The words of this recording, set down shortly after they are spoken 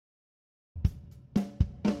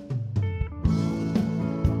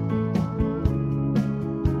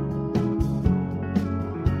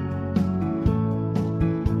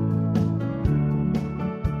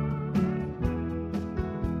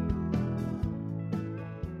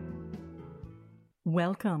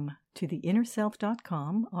Welcome to the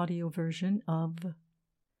InnerSelf.com audio version of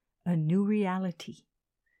A New Reality.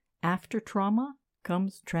 After Trauma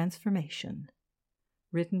Comes Transformation.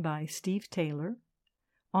 Written by Steve Taylor,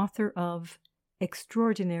 author of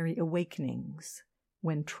Extraordinary Awakenings,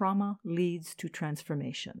 When Trauma Leads to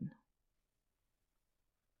Transformation.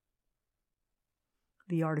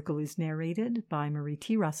 The article is narrated by Marie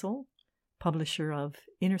T. Russell, publisher of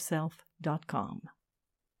InnerSelf.com.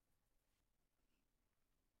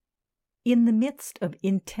 In the midst of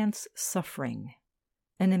intense suffering,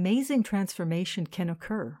 an amazing transformation can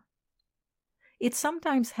occur. It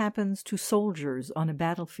sometimes happens to soldiers on a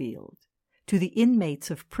battlefield, to the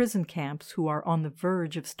inmates of prison camps who are on the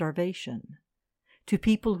verge of starvation, to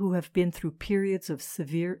people who have been through periods of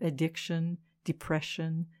severe addiction,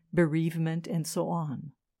 depression, bereavement, and so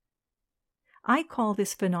on. I call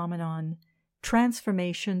this phenomenon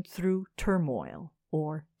transformation through turmoil,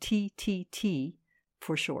 or TTT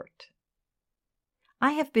for short.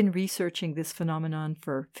 I have been researching this phenomenon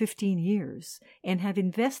for 15 years and have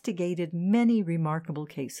investigated many remarkable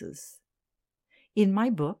cases. In my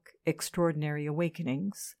book, Extraordinary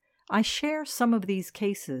Awakenings, I share some of these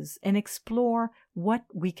cases and explore what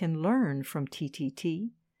we can learn from TTT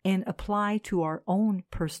and apply to our own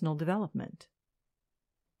personal development.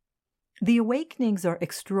 The awakenings are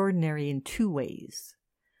extraordinary in two ways.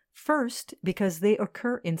 First, because they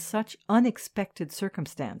occur in such unexpected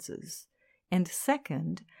circumstances, and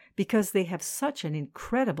second, because they have such an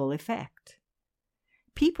incredible effect.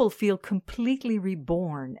 People feel completely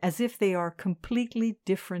reborn, as if they are completely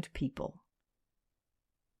different people.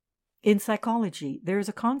 In psychology, there is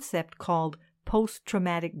a concept called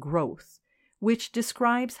post-traumatic growth, which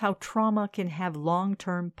describes how trauma can have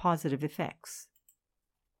long-term positive effects.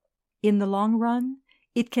 In the long run,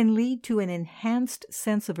 it can lead to an enhanced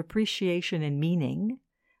sense of appreciation and meaning,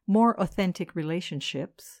 more authentic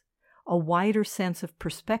relationships, a wider sense of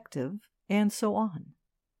perspective, and so on.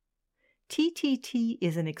 TTT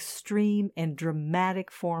is an extreme and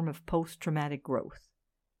dramatic form of post-traumatic growth.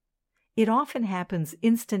 It often happens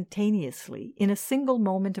instantaneously in a single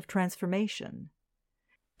moment of transformation.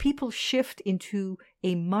 People shift into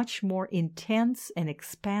a much more intense and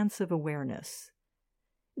expansive awareness.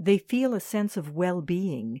 They feel a sense of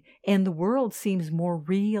well-being, and the world seems more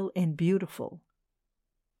real and beautiful.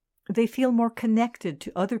 They feel more connected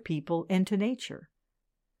to other people and to nature.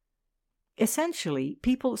 Essentially,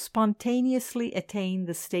 people spontaneously attain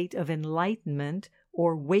the state of enlightenment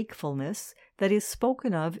or wakefulness that is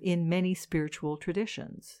spoken of in many spiritual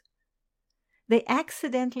traditions. They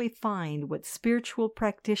accidentally find what spiritual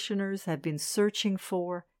practitioners have been searching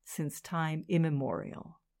for since time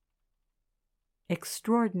immemorial.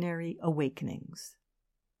 Extraordinary Awakenings.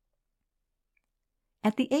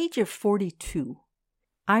 At the age of 42,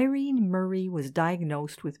 Irene Murray was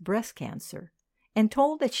diagnosed with breast cancer and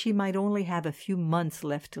told that she might only have a few months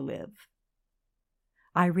left to live.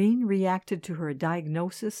 Irene reacted to her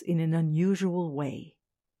diagnosis in an unusual way.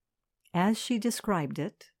 As she described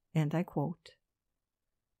it, and I quote,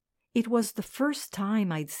 "It was the first time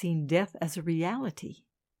I'd seen death as a reality.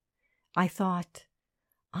 I thought,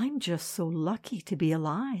 I'm just so lucky to be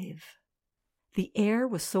alive. The air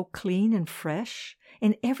was so clean and fresh,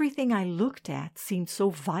 and everything I looked at seemed so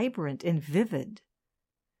vibrant and vivid.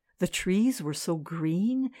 The trees were so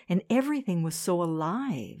green, and everything was so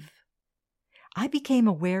alive. I became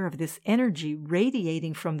aware of this energy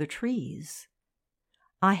radiating from the trees.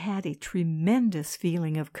 I had a tremendous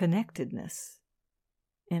feeling of connectedness."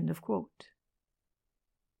 End of quote.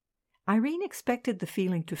 Irene expected the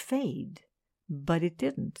feeling to fade, but it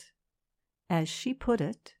didn't. As she put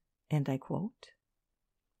it, and I quote,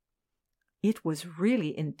 "It was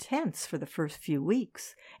really intense for the first few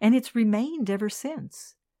weeks, and it's remained ever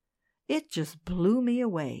since. It just blew me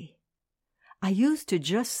away. I used to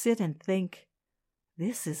just sit and think,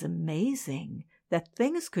 this is amazing, that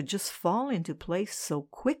things could just fall into place so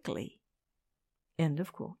quickly." End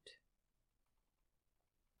of quote.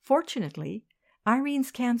 Fortunately,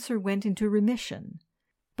 Irene's cancer went into remission,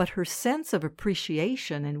 but her sense of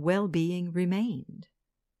appreciation and well-being remained.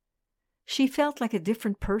 She felt like a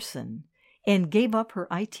different person and gave up her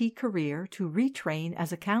IT career to retrain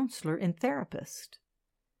as a counselor and therapist.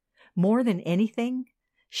 More than anything,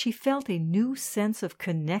 she felt a new sense of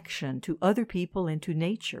connection to other people and to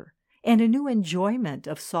nature, and a new enjoyment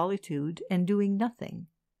of solitude and doing nothing.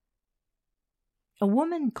 A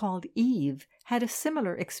woman called Eve had a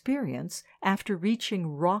similar experience after reaching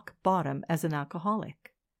rock bottom as an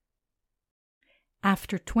alcoholic.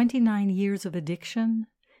 After 29 years of addiction,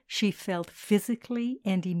 she felt physically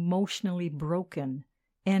and emotionally broken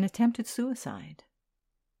and attempted suicide.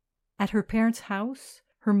 At her parents' house,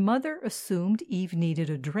 her mother assumed Eve needed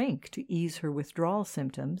a drink to ease her withdrawal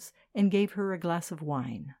symptoms and gave her a glass of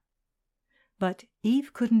wine. But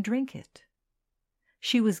Eve couldn't drink it.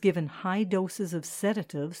 She was given high doses of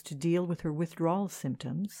sedatives to deal with her withdrawal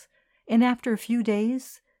symptoms, and after a few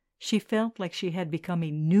days, she felt like she had become a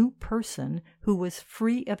new person who was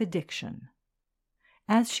free of addiction.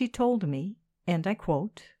 As she told me, and I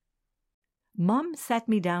quote, "Mom sat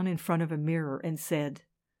me down in front of a mirror and said,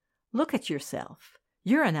 'Look at yourself.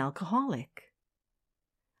 You're an alcoholic.'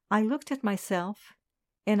 I looked at myself,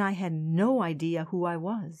 and I had no idea who I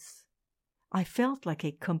was. I felt like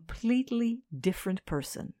a completely different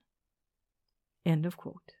person." End of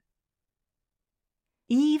quote.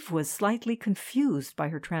 Eve was slightly confused by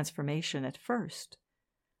her transformation at first,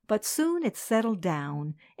 but soon it settled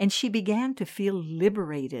down and she began to feel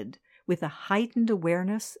liberated with a heightened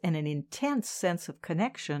awareness and an intense sense of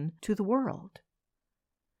connection to the world.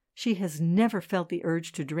 She has never felt the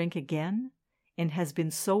urge to drink again and has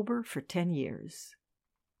been sober for 10 years.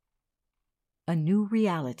 A new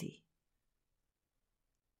reality.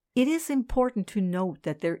 It is important to note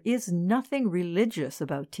that there is nothing religious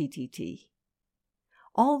about TTT.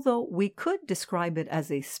 Although we could describe it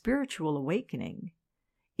as a spiritual awakening,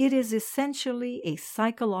 it is essentially a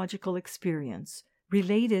psychological experience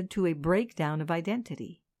related to a breakdown of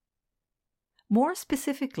identity. More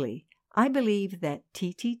specifically, I believe that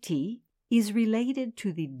TTT is related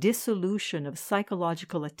to the dissolution of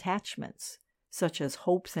psychological attachments, such as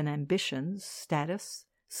hopes and ambitions, status,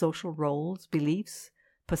 social roles, beliefs,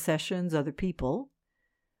 possessions, other people,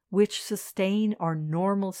 which sustain our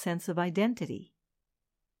normal sense of identity.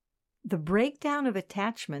 The breakdown of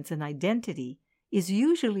attachments and identity is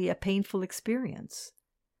usually a painful experience,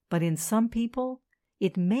 but in some people,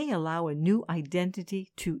 it may allow a new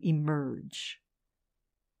identity to emerge.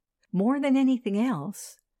 More than anything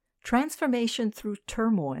else, transformation through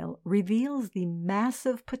turmoil reveals the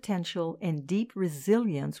massive potential and deep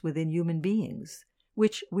resilience within human beings,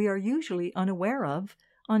 which we are usually unaware of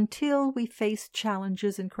until we face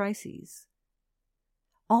challenges and crises.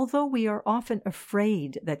 Although we are often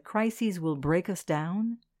afraid that crises will break us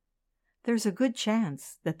down, there's a good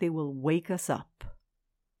chance that they will wake us up.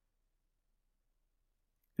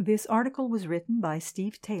 This article was written by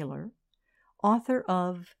Steve Taylor, author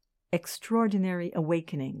of Extraordinary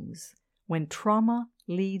Awakenings: When Trauma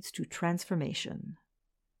Leads to Transformation.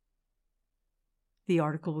 The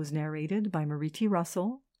article was narrated by Marie T.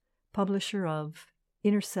 Russell, publisher of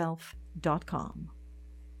InnerSelf.com.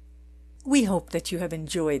 We hope that you have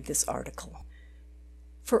enjoyed this article.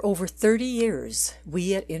 For over 30 years,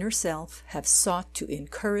 we at Inner Self have sought to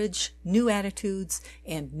encourage new attitudes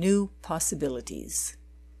and new possibilities.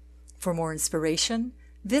 For more inspiration,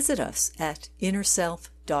 visit us at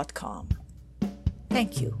InnerSelf.com.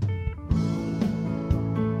 Thank you.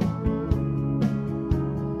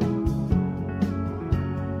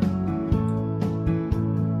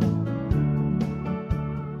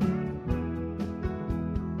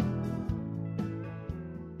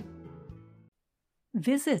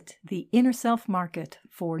 Visit the Inner Self Market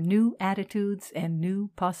for new attitudes and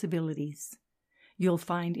new possibilities. You'll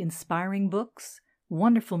find inspiring books,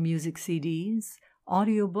 wonderful music CDs,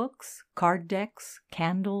 audiobooks, card decks,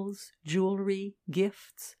 candles, jewelry,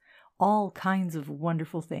 gifts, all kinds of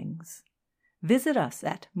wonderful things. Visit us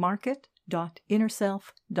at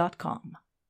market.innerself.com.